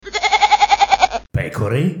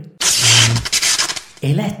pecore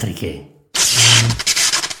elettriche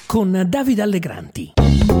con Davide Allegranti.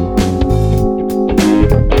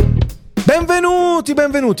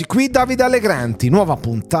 Benvenuti, qui Davide Allegranti, nuova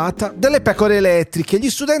puntata delle pecore elettriche. Gli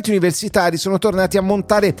studenti universitari sono tornati a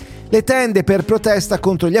montare le tende per protesta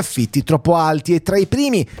contro gli affitti troppo alti e tra i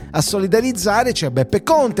primi a solidarizzare c'è Beppe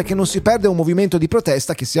Conte, che non si perde un movimento di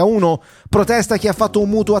protesta che sia uno. Protesta chi ha fatto un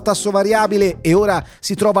mutuo a tasso variabile e ora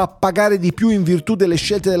si trova a pagare di più in virtù delle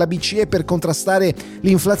scelte della BCE per contrastare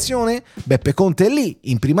l'inflazione? Beppe Conte è lì,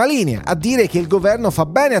 in prima linea, a dire che il governo fa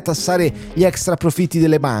bene a tassare gli extra profitti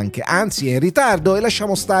delle banche, anzi è in ritardo, e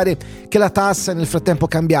lasciamo stare che la tassa è nel frattempo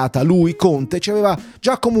cambiata. Lui, Conte, ci aveva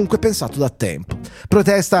già comunque pensato da tempo.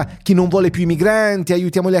 Protesta chi non vuole più i migranti,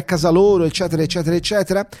 aiutiamoli a casa loro, eccetera eccetera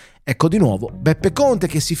eccetera. Ecco di nuovo Beppe Conte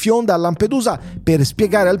che si fionda a Lampedusa per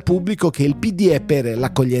spiegare al pubblico che il PD è per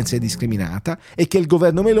l'accoglienza indiscriminata e che il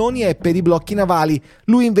governo Meloni è per i blocchi navali.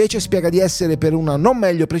 Lui invece spiega di essere per una non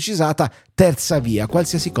meglio precisata terza via,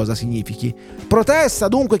 qualsiasi cosa significhi. Protesta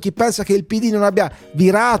dunque chi pensa che il PD non abbia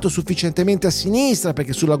virato sufficientemente a sinistra,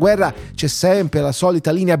 perché sulla guerra c'è sempre la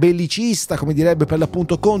solita linea bellicista, come direbbe per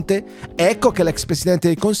l'appunto Conte. Ecco che l'ex presidente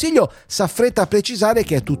del Consiglio s'affretta a precisare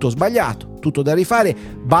che è tutto sbagliato, tutto da rifare,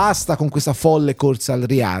 basta con questa folle corsa al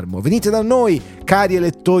riarmo. Venite da noi, cari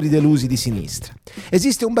elettori delusi di sinistra.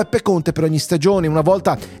 Esiste un Beppe Conte per ogni stagione. Una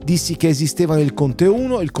volta dissi che esistevano il Conte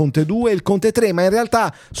 1, il Conte 2 e il Conte 3, ma in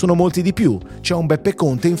realtà sono molti di più. C'è un Beppe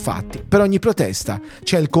Conte, infatti, per ogni protesta.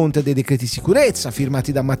 C'è il Conte dei decreti sicurezza,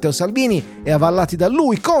 firmati da Matteo Salvini e avallati da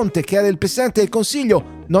lui, Conte, che era il presidente del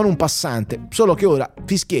Consiglio, non un passante, solo che ora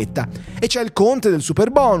fischietta. E c'è il Conte del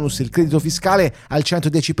super bonus, il credito fiscale al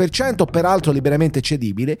 110%, peraltro liberamente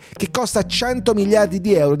cedibile, che costa 100 miliardi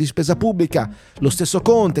di euro di spesa pubblica. Lo stesso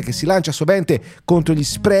Conte, che si lancia sovente contro gli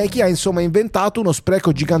sprechi, ha insomma inventato uno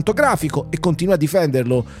spreco gigantografico e continua a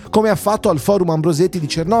difenderlo, come ha fatto al Forum Ambrosetti di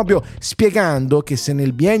Cernobbio, spiegando che se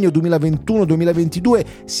nel biennio 2021-2022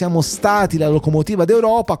 siamo stati la locomotiva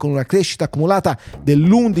d'Europa con una crescita accumulata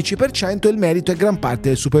dell'11%, il merito è gran parte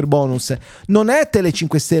del super bonus. Non è Tele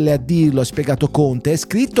 5 Stelle a dirlo, ha spiegato Conte, è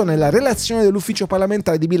scritto nella relazione dell'ufficio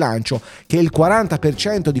parlamentare di bilancio che il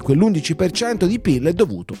 40% di quell'11% di PIL è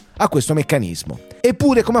dovuto a questo meccanismo.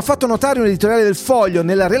 Eppure, come ha fatto notare un editoriale del Foglio,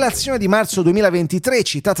 nella relazione di marzo 2023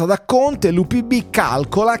 citata da Conte, l'UPB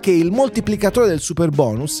calcola che il moltiplicatore del super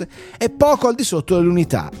bonus è poco al di sotto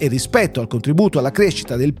dell'unità e rispetto al contributo alla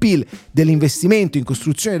crescita del PIL dell'investimento in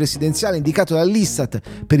costruzione residenziale indicato dall'Istat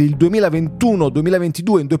per il 2021-2022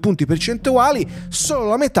 in 2 punti percentuali, solo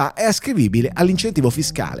la metà è ascrivibile all'incentivo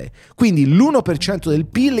fiscale. Quindi l'1% del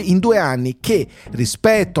PIL in 2 anni, che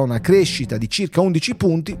rispetto a una crescita di circa 11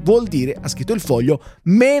 punti vuol dire, ha scritto il Foglio,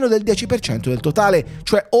 meno del 10% del totale,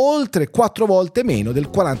 cioè oltre 4 volte meno del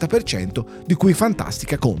 40% di cui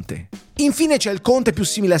fantastica Conte. Infine c'è il Conte più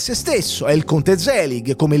simile a se stesso, è il Conte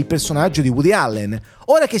Zelig, come il personaggio di Woody Allen.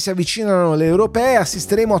 Ora che si avvicinano le europee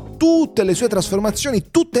assisteremo a tutte le sue trasformazioni,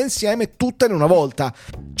 tutte insieme, tutte in una volta.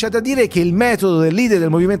 C'è da dire che il metodo del leader del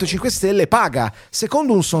Movimento 5 Stelle paga.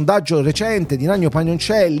 Secondo un sondaggio recente di Nagno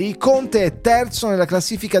Pagnoncelli, Conte è terzo nella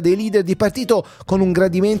classifica dei leader di partito con un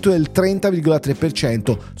gradimento del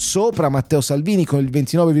 30,3%, sopra Matteo Salvini con il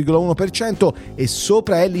 29,1% e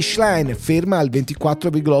sopra Elly Schlein, ferma al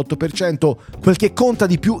 24,8%. Quel che conta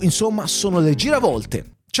di più, insomma, sono le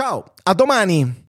giravolte. Ciao, a domani!